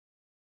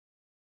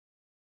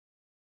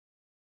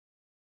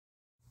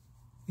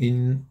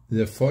In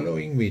the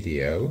following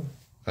video,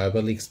 I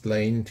will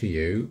explain to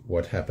you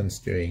what happens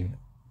during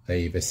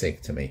a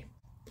vasectomy.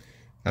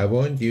 I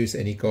won't use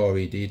any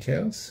gory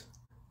details,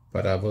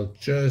 but I will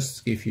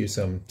just give you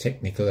some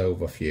technical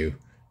overview.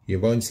 You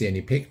won't see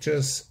any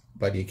pictures,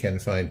 but you can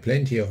find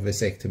plenty of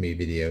vasectomy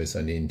videos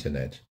on the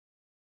internet.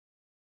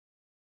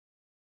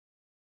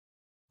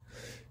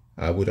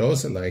 I would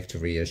also like to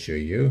reassure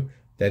you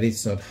that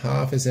it's not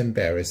half as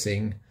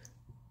embarrassing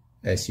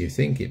as you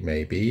think it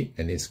may be,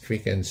 and it's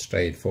quick and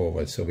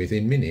straightforward. So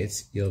within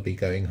minutes, you'll be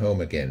going home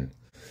again.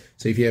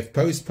 So if you have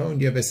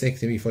postponed your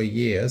vasectomy for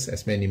years,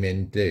 as many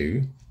men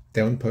do,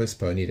 don't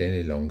postpone it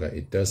any longer.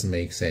 It doesn't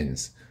make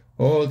sense.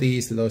 All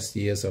these lost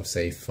years of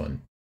safe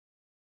fun.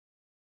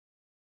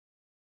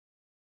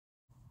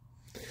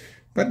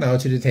 But now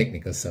to the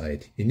technical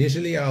side.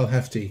 Initially, I'll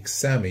have to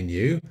examine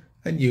you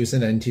and use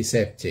an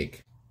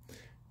antiseptic.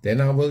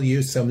 Then I will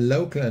use some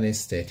local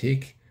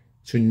anaesthetic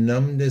to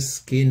numb the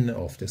skin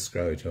of the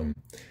scrotum.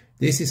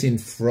 This is in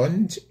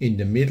front, in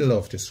the middle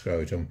of the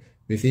scrotum,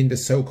 within the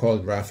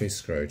so-called raphe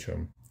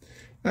scrotum.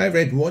 I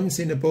read once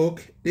in a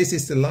book, this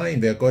is the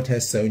line where God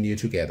has sewn you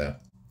together.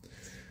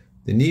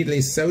 The needle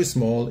is so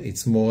small,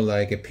 it's more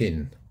like a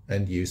pin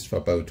and used for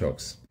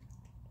Botox.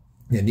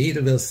 The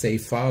needle will stay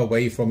far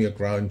away from your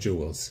crown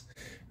jewels.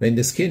 When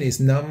the skin is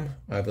numb,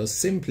 I will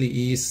simply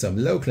ease some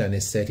local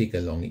anaesthetic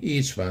along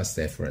each vas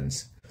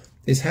deferens.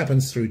 This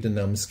happens through the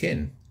numb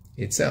skin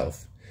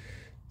itself,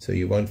 so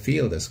you won't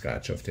feel the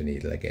scratch of the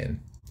needle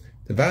again.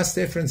 The vas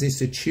deferens is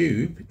the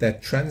tube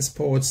that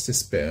transports the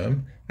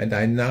sperm, and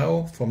I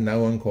now, from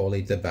now on, call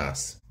it the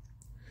vas.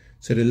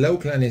 So the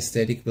local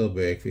anaesthetic will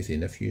work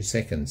within a few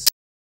seconds.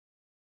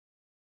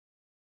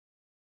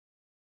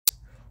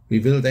 We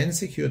will then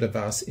secure the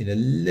vas in a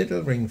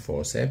little ring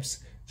forceps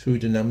through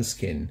the numb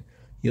skin.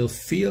 You'll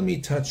feel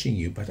me touching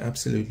you, but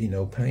absolutely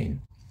no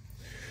pain.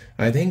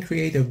 I then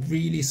create a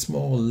really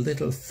small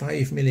little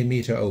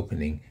 5mm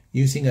opening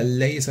using a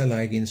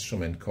laser-like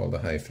instrument called a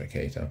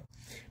hyfractator.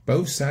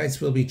 Both sides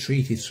will be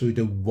treated through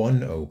the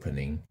one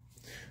opening.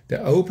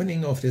 The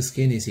opening of the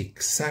skin is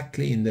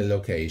exactly in the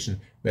location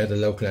where the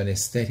local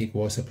anaesthetic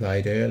was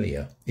applied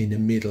earlier, in the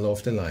middle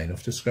of the line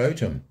of the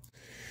scrotum.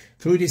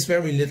 Through this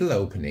very little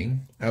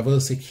opening, I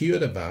will secure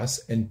the vas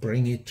and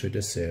bring it to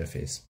the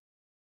surface.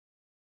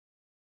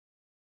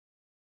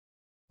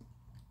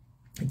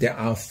 There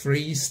are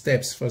 3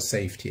 steps for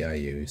safety I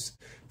use.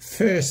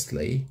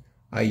 Firstly,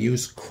 I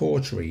use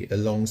cautery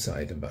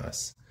alongside the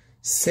vas.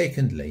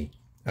 Secondly,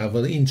 I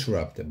will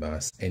interrupt the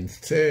vas. And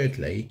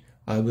thirdly,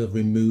 I will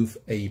remove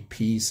a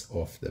piece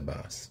of the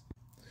vas.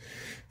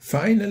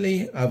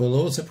 Finally, I will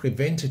also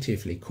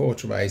preventatively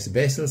cauterize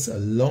vessels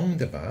along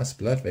the vas,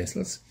 blood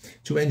vessels,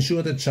 to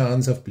ensure the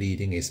chance of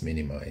bleeding is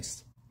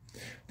minimized.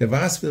 The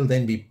vas will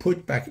then be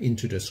put back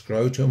into the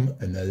scrotum,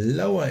 and the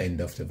lower end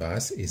of the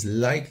vas is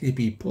likely to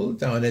be pulled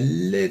down a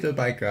little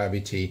by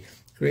gravity,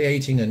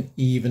 creating an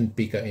even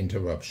bigger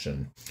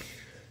interruption.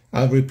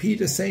 I'll repeat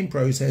the same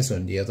process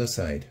on the other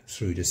side,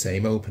 through the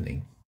same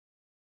opening.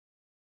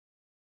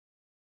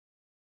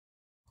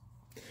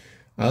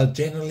 I'll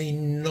generally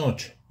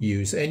not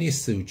use any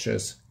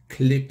sutures,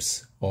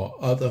 clips, or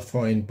other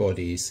foreign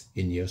bodies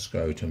in your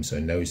scrotum, so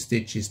no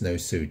stitches, no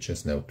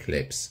sutures, no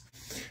clips.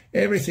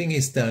 Everything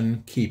is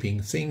done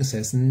keeping things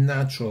as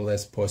natural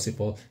as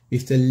possible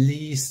with the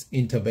least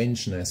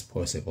intervention as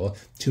possible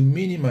to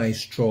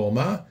minimize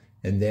trauma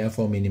and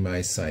therefore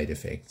minimize side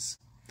effects.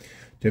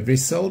 The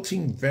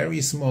resulting very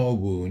small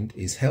wound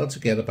is held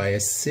together by a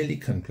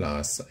silicone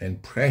plaster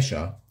and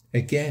pressure.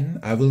 Again,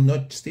 I will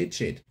not stitch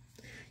it.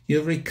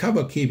 You'll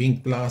recover keeping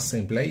plaster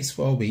in place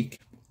for a week,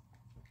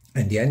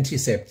 and the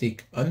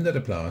antiseptic under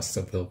the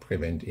plaster will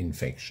prevent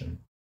infection.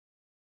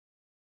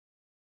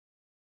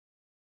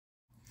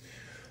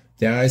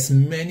 There are as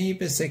many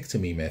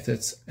vasectomy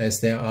methods as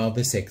there are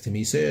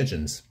vasectomy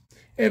surgeons.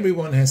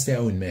 Everyone has their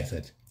own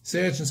method.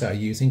 Surgeons are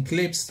using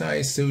clips,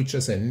 ties,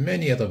 sutures, and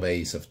many other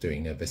ways of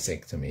doing a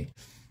vasectomy.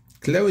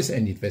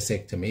 Close-ended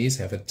vasectomies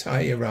have a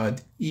tie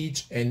around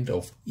each end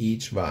of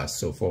each vas,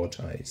 so 4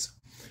 ties.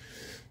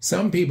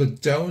 Some people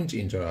don't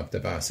interrupt the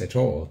vas at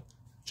all,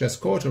 just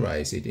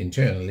cauterize it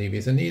internally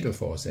with a needle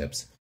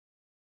forceps.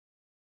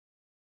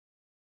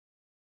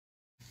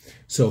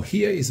 So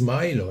here is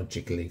my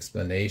logical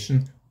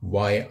explanation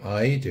why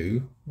I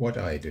do what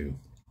I do.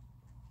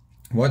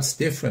 What's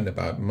different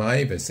about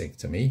my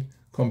vasectomy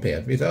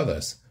compared with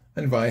others,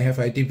 and why have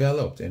I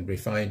developed and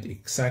refined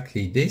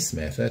exactly this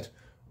method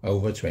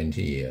over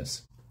 20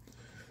 years?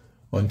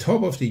 On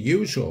top of the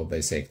usual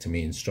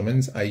vasectomy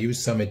instruments, I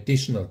use some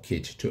additional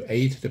kit to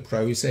aid the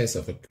process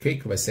of a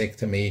quick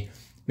vasectomy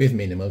with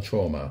minimal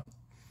trauma.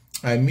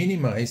 I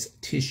minimize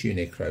tissue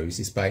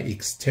necrosis by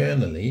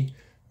externally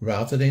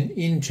rather than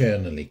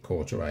internally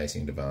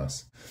cauterizing the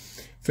vas.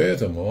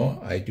 Furthermore,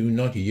 I do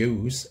not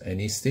use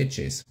any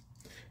stitches.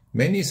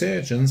 Many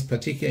surgeons,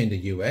 particularly in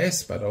the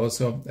US, but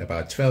also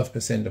about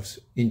 12% of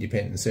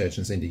independent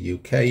surgeons in the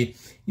UK,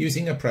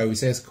 using a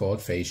process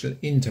called facial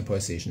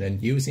interposition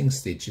and using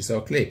stitches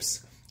or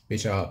clips.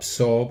 which are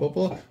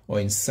absorbable or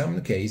in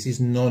some cases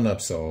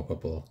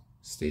non-absorbable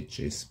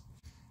stitches.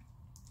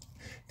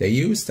 They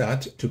use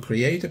that to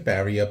create a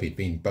barrier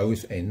between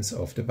both ends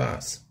of the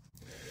vase.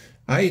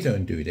 I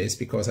don't do this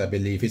because I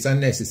believe it's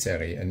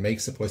unnecessary and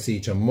makes the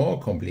procedure more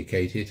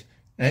complicated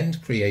and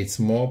creates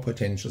more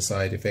potential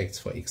side effects,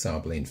 for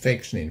example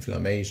infection,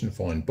 inflammation,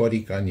 foreign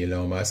body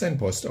granulomas and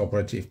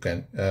post-operative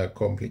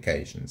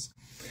complications.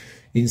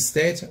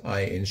 Instead,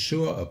 I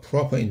ensure a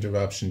proper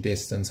interruption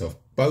distance of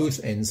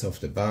both ends of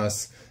the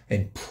vase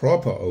and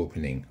proper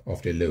opening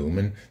of the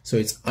lumen so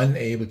it's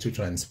unable to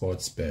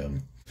transport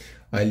sperm.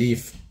 I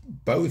leave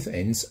both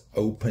ends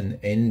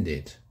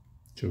open-ended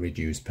to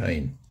reduce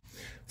pain.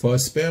 For a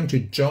sperm to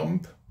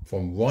jump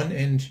from one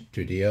end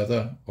to the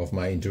other of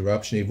my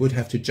interruption, it would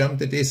have to jump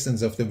the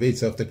distance of the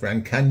width of the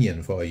Grand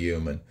Canyon for a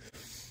human.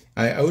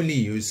 I only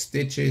use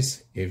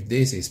stitches if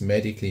this is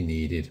medically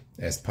needed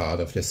as part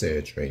of the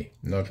surgery,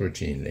 not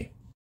routinely.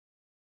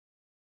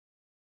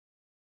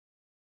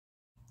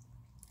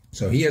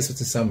 So here's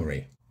the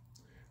summary.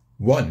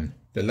 1.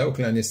 The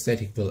local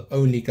anaesthetic will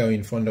only go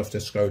in front of the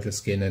scrotal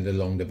skin and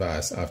along the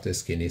vase after the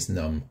skin is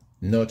numb,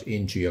 not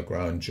into your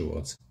crown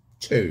jewels.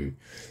 2.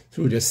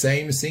 Through the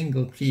same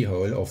single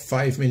keyhole of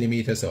 5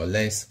 mm or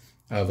less,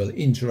 I will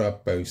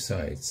interrupt both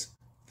sides.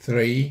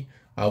 3.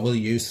 I will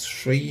use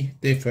 3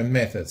 different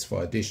methods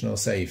for additional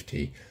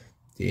safety.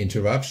 The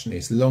interruption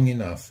is long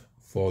enough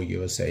for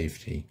your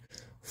safety.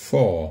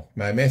 4.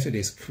 My method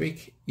is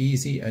quick,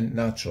 easy and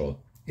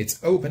natural.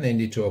 It's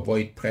open-ended to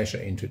avoid pressure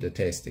into the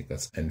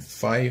testicles. And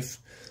 5.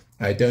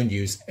 I don't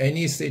use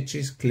any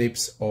stitches,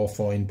 clips or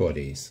foreign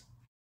bodies.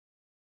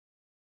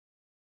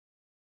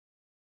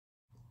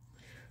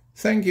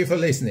 Thank you for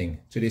listening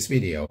to this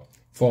video.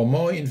 For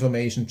more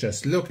information,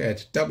 just look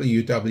at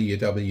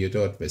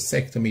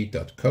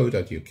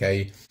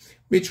www.vasectomy.co.uk,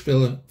 which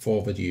will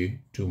forward you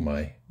to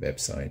my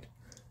website.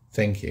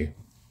 Thank you.